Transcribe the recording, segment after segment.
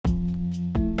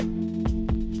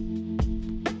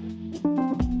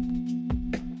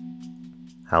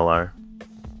Hello.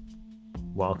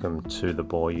 Welcome to the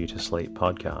Bore You to Sleep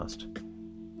podcast.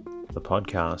 The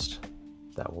podcast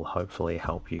that will hopefully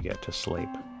help you get to sleep.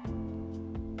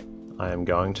 I am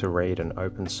going to read an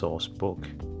open source book,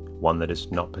 one that is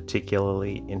not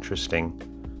particularly interesting,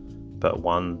 but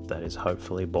one that is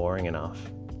hopefully boring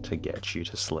enough to get you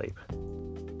to sleep.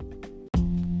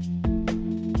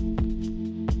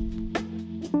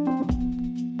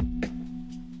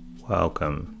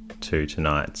 Welcome to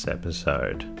tonight's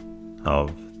episode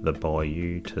of the Bore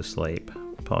You to Sleep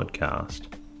podcast.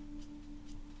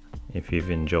 If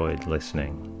you've enjoyed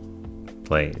listening,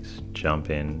 please jump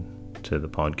in to the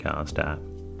podcast app,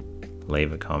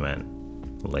 leave a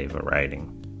comment, leave a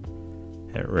rating.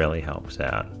 It really helps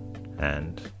out,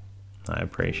 and I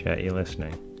appreciate you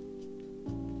listening.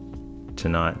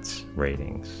 Tonight's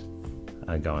readings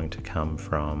are going to come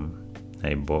from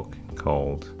a book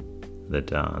called The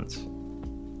Dance,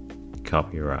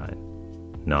 copyright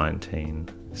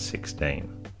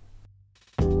 1916.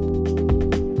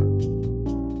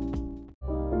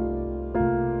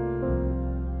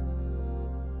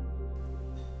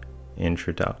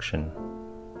 Introduction.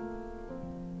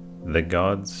 The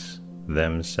gods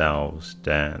themselves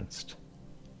danced,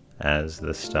 as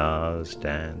the stars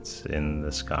dance in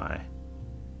the sky,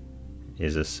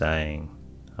 is a saying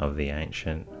of the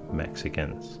ancient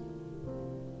Mexicans.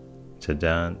 To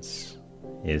dance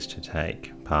is to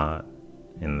take part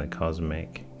in the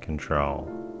cosmic control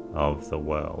of the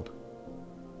world,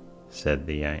 said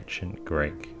the ancient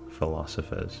Greek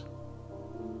philosophers.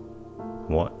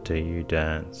 What do you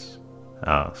dance?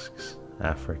 Asks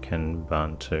African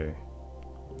Bantu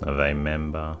of a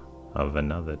member of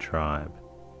another tribe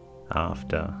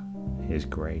after his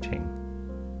greeting.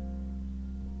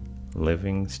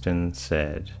 Livingstone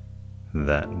said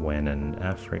that when an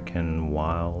African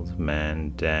wild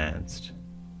man danced,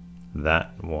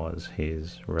 that was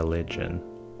his religion.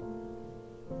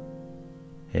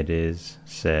 It is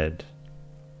said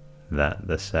that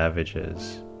the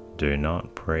savages do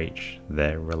not preach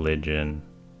their religion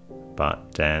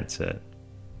but dance it.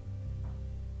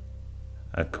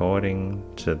 According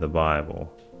to the Bible,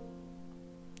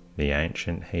 the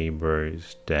ancient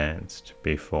Hebrews danced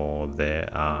before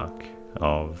their Ark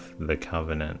of the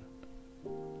Covenant.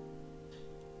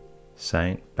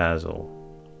 Saint Basil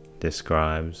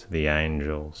describes the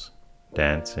angels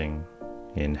dancing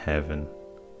in heaven.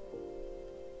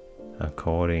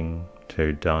 According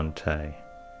to Dante,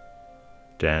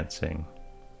 dancing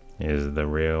is the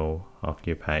real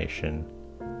occupation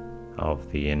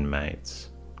of the inmates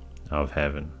of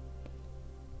heaven.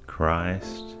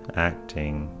 Christ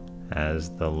acting as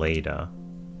the leader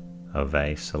of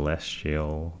a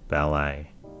celestial ballet.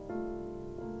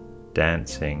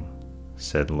 Dancing,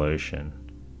 said Lucian,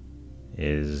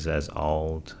 is as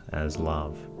old as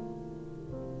love.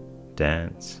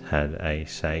 Dance had a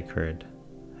sacred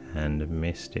and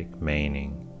mystic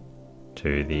meaning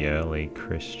to the early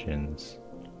Christians,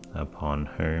 upon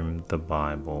whom the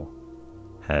Bible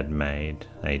had made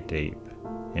a deep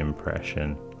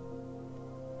impression.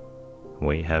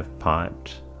 We have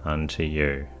piped unto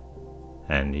you,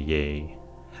 and ye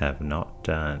have not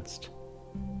danced.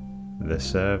 The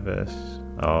service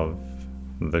of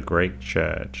the Greek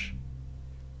Church,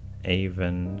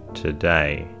 even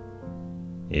today,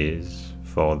 is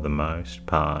for the most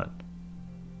part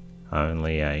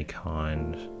only a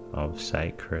kind of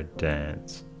sacred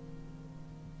dance,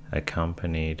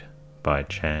 accompanied by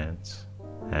chants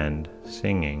and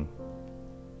singing.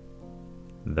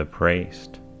 The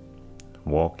priest,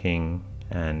 walking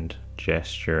and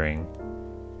gesturing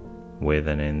with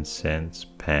an incense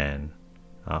pan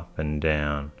up and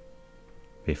down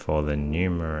before the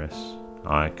numerous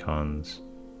icons,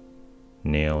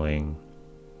 kneeling,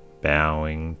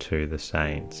 bowing to the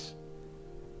saints,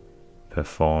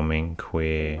 performing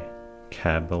queer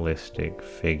Kabbalistic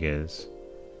figures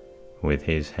with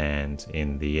his hands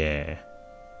in the air,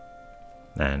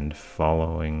 and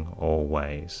following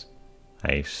always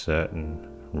a certain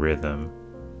rhythm,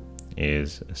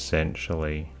 is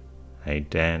essentially a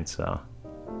dancer.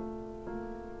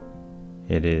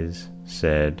 It is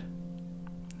said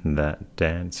that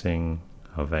dancing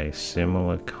of a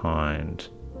similar kind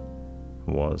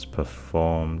was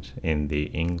performed in the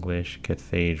English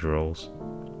cathedrals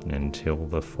until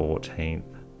the 14th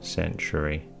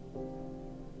century.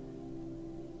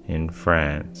 In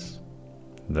France,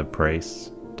 the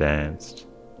priests danced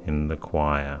in the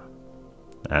choir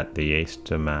at the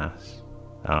Easter Mass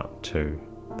up to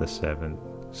the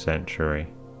 7th century.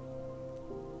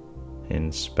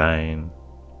 In Spain,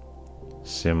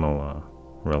 similar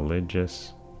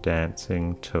religious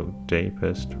dancing took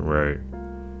deepest root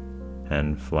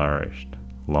and flourished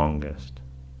longest.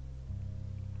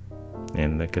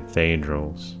 In the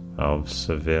cathedrals of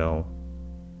Seville,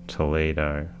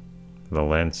 Toledo,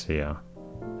 Valencia,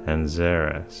 and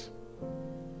Xeres,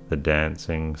 the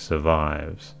dancing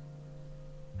survives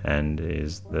and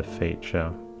is the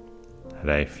feature at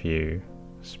a few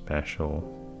special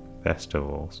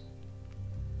festivals.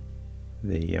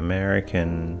 The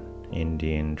American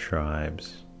Indian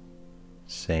tribes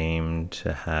seem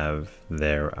to have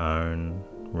their own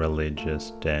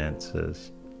religious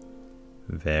dances,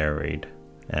 varied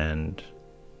and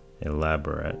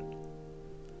elaborate,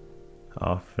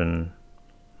 often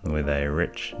with a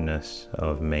richness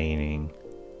of meaning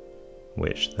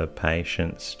which the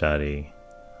patient study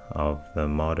of the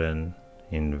modern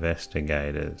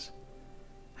investigators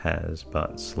has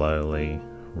but slowly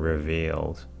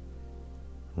revealed,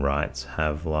 writes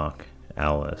Havelock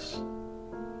Ellis.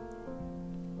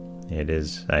 It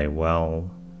is a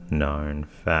well-known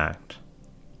fact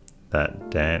that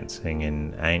dancing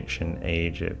in ancient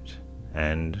Egypt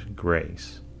and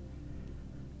Greece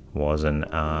was an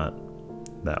art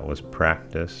that was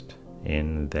practiced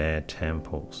in their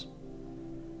temples.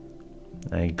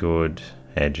 A good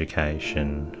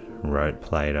education, wrote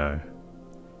Plato,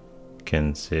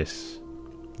 consists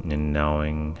in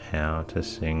knowing how to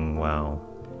sing well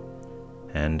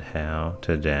and how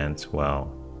to dance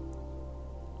well.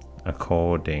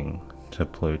 According to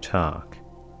Plutarch,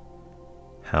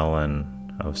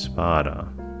 Helen of Sparta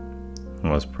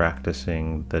was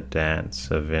practicing the dance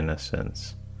of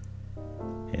innocence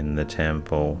in the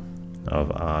temple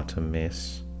of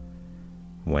Artemis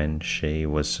when she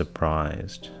was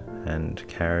surprised and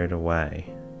carried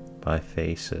away by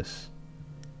Theseus.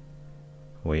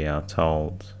 We are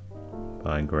told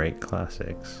by Greek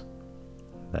classics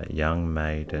that young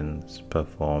maidens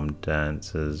performed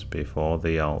dances before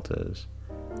the altars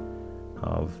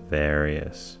of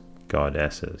various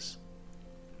goddesses,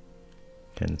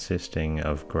 consisting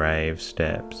of grave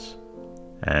steps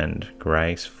and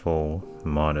graceful,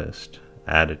 modest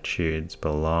attitudes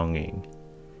belonging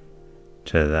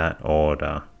to that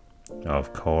order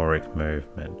of choric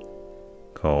movement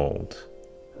called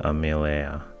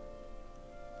Emilia.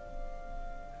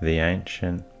 The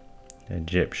ancient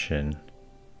Egyptian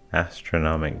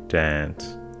astronomic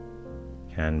dance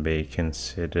can be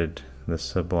considered the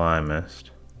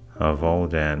sublimest of all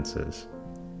dances.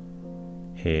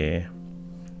 Here,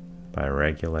 by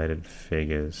regulated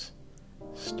figures,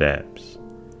 steps,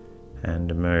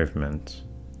 and movements,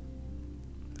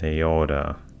 the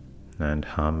order and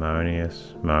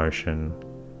harmonious motion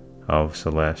of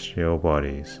celestial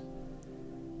bodies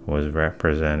was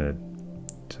represented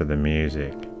to the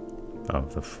music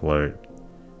of the flute,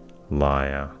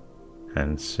 lyre,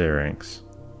 and syrinx.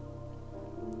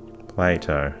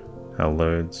 Plato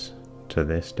alludes to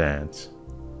this dance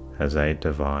as a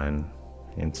divine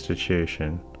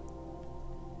institution.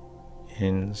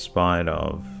 In spite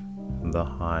of the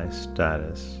high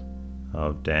status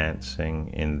of dancing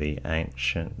in the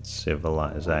ancient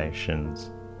civilizations,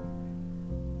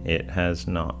 it has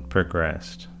not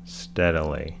progressed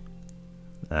steadily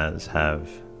as have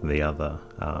the other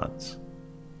arts.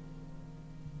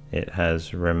 It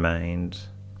has remained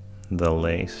the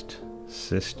least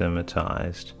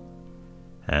systematized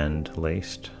and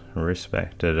least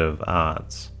respected of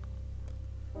arts,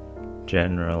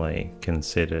 generally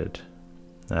considered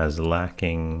as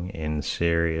lacking in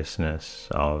seriousness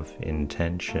of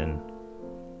intention,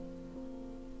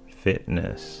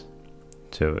 fitness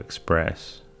to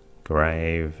express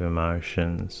grave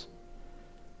emotions,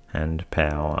 and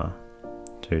power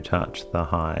to touch the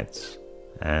heights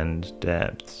and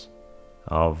depths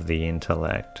of the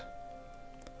intellect.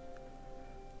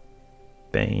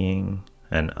 Being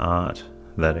an art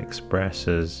that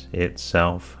expresses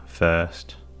itself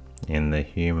first in the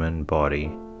human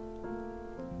body,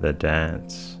 the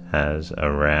dance has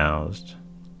aroused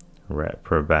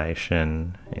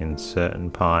reprobation in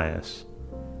certain pious,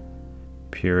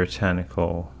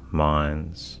 puritanical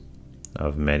minds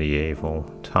of medieval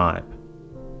type,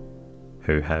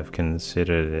 who have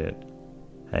considered it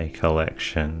a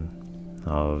collection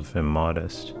of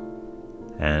immodest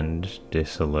and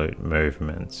dissolute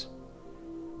movements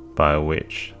by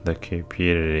which the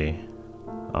cupidity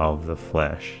of the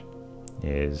flesh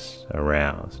is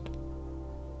aroused.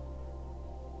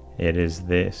 It is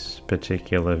this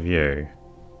particular view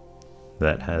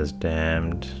that has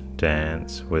damned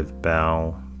dance with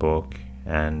bell, book,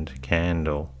 and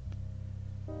candle.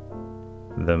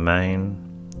 The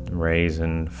main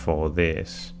reason for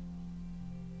this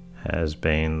has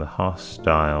been the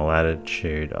hostile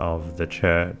attitude of the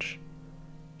Church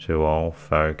to all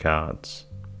folk arts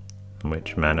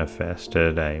which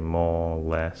manifested a more or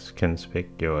less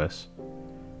conspicuous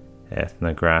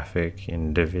ethnographic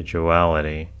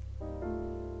individuality,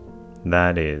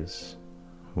 that is,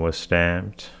 was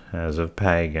stamped as of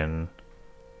pagan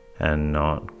and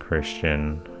not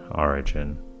Christian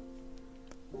origin.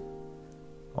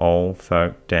 All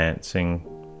folk dancing,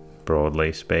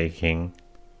 broadly speaking,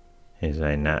 is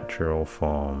a natural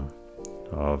form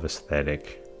of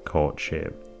aesthetic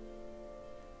courtship.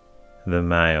 The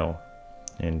male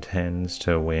intends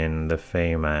to win the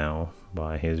female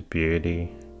by his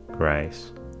beauty,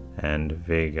 grace, and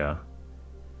vigour,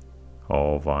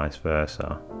 or vice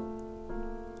versa.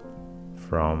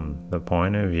 From the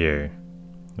point of view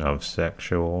of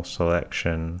sexual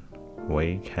selection,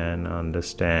 we can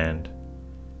understand,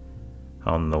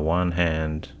 on the one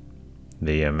hand,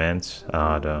 the immense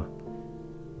ardour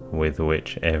with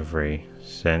which every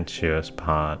sensuous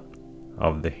part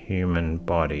of the human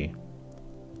body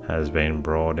has been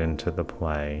brought into the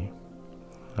play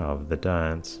of the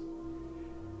dance,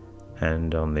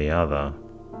 and on the other,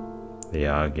 the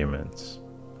arguments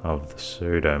of the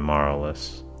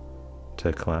pseudo-moralists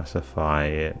to classify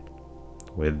it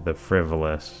with the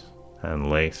frivolous and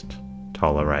least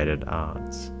tolerated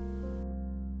arts.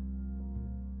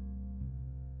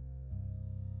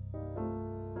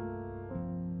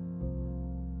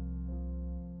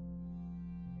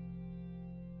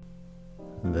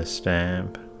 The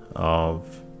stamp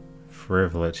of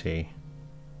frivolity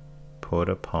put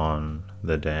upon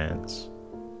the dance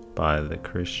by the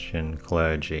Christian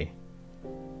clergy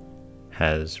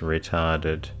has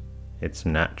retarded its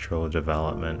natural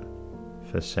development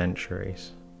for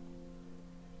centuries.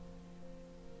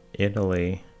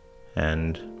 Italy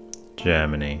and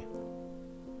Germany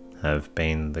have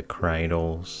been the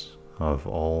cradles of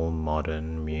all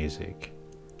modern music,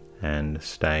 and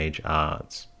stage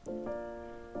arts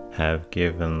have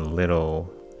given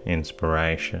little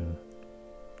inspiration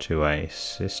to a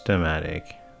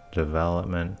systematic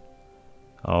development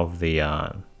of the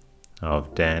art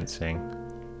of dancing.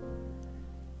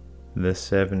 The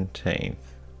 17th,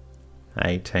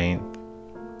 18th,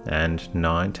 and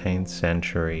 19th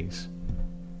centuries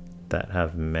that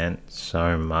have meant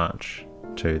so much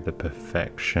to the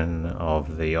perfection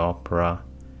of the opera,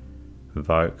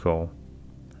 vocal,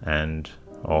 and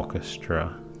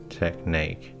orchestra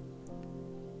technique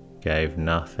gave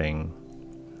nothing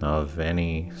of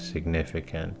any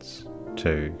significance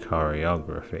to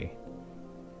choreography.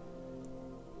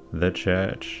 The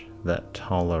church that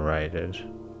tolerated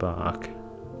Bach,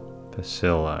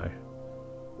 Pasillo,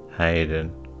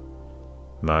 Haydn,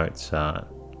 Mozart,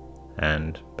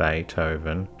 and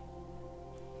Beethoven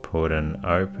put an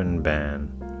open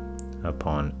ban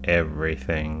upon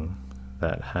everything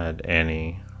that had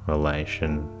any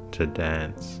relation to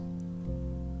dance.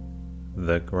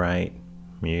 The great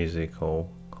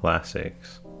musical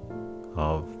classics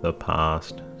of the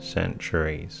past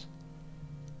centuries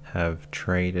have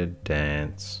treated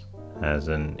dance as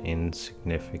an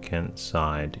insignificant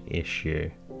side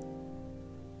issue,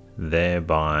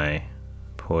 thereby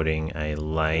putting a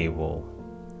label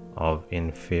of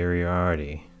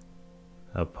inferiority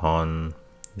upon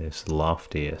this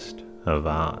loftiest of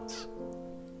arts.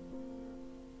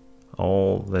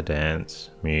 All the dance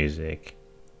music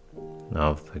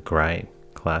of the great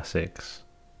classics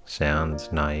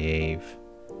sounds naive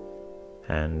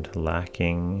and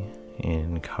lacking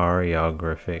in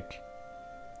choreographic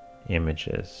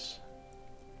images.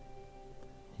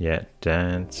 Yet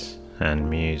dance and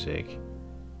music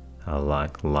are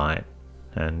like light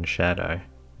and shadow,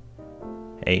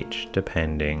 each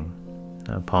depending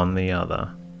upon the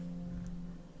other.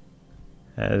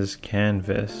 As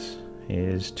canvas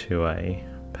is to a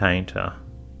painter,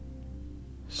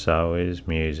 so is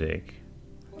music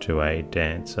to a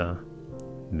dancer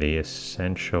the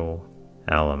essential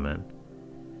element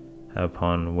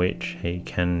upon which he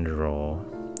can draw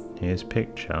his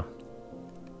picture.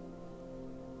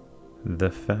 The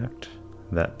fact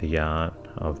that the art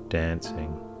of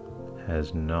dancing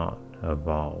has not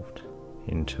evolved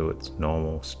into its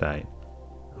normal state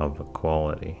of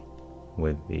equality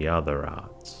with the other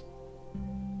arts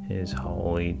is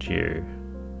wholly due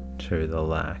to the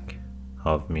lack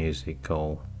of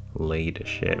musical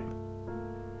leadership.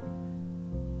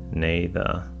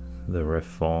 Neither the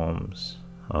reforms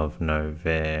of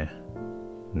Novaire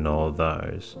nor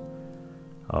those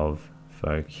of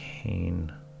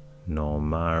Fokine nor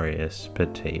Marius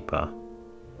Petipa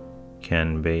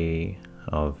can be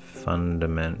of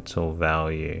fundamental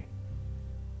value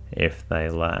if they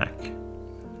lack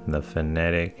the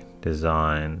phonetic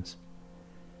designs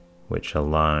which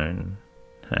alone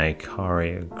a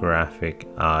choreographic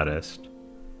artist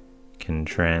can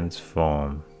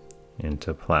transform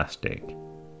into plastic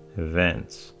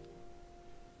events.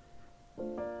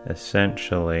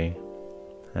 Essentially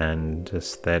and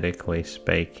aesthetically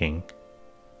speaking,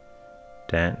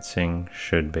 dancing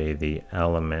should be the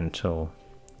elemental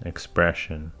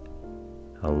expression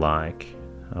alike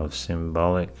of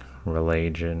symbolic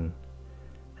religion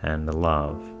and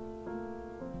love,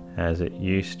 as it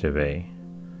used to be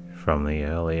from the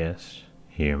earliest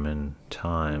human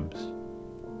times.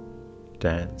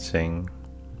 Dancing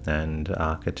and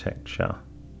architecture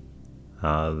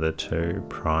are the two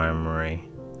primary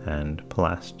and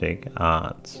plastic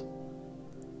arts,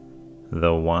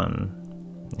 the one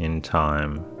in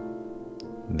time,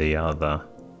 the other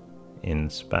in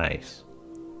space,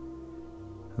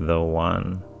 the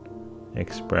one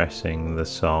expressing the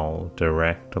soul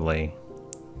directly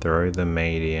through the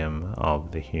medium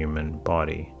of the human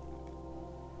body,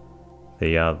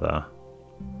 the other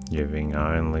giving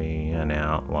only an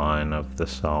outline of the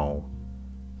soul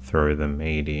through the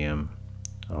medium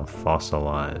of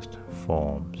fossilized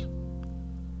forms.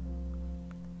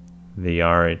 The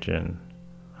origin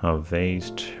of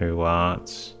these two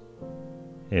arts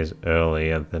is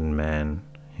earlier than man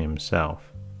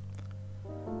himself.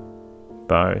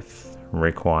 Both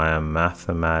require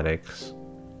mathematics,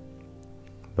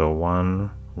 the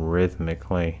one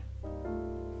rhythmically,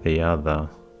 the other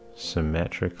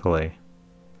symmetrically.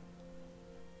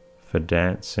 For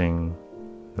dancing,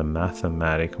 the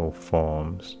mathematical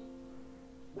forms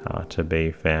are to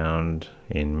be found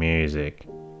in music,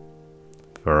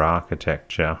 for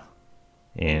architecture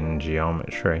in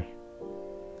geometry.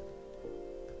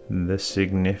 The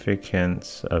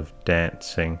significance of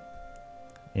dancing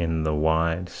in the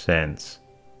wide sense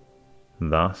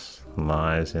thus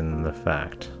lies in the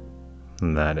fact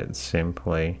that it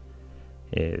simply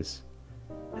is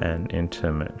an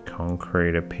intimate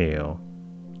concrete appeal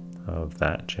of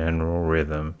that general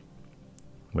rhythm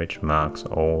which marks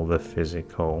all the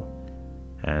physical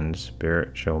and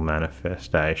spiritual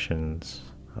manifestations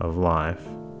of life,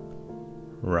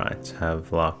 writes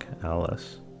Havelock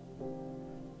Ellis.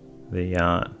 The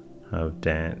art of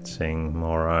dancing,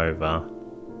 moreover,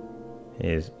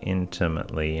 is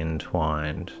intimately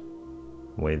entwined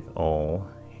with all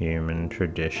human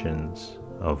traditions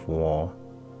of war,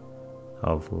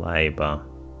 of labour,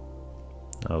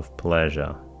 of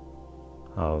pleasure,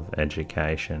 of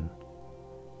education,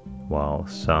 while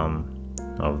some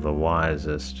of the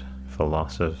wisest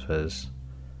philosophers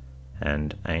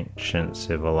and ancient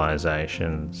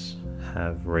civilizations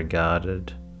have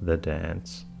regarded the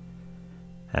dance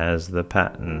as the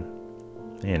pattern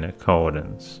in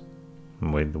accordance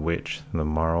with which the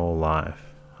moral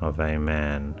life of a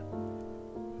man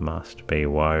must be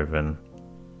woven.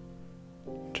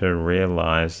 To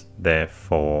realize,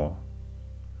 therefore,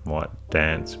 what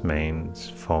dance means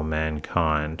for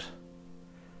mankind,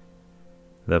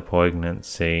 the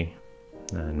poignancy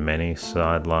and many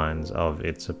sidelines of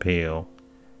its appeal,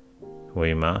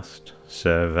 we must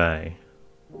survey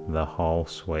the whole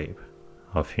sweep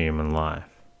of human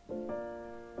life,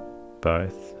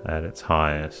 both at its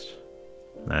highest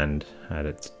and at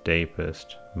its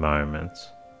deepest moments.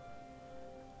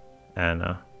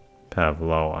 Anna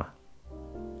Pavlova.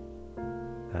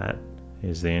 That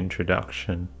is the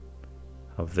introduction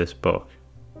of this book.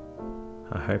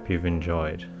 I hope you've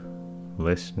enjoyed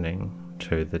listening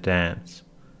to the dance.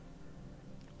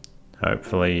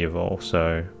 Hopefully you've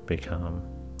also become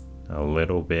a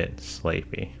little bit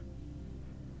sleepy.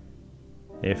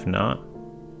 If not,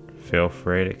 feel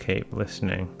free to keep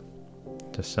listening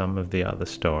to some of the other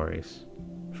stories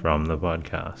from the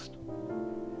podcast.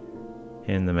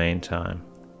 In the meantime,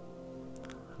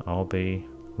 I'll be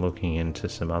looking into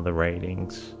some other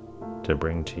readings to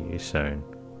bring to you soon.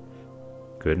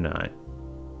 Good night.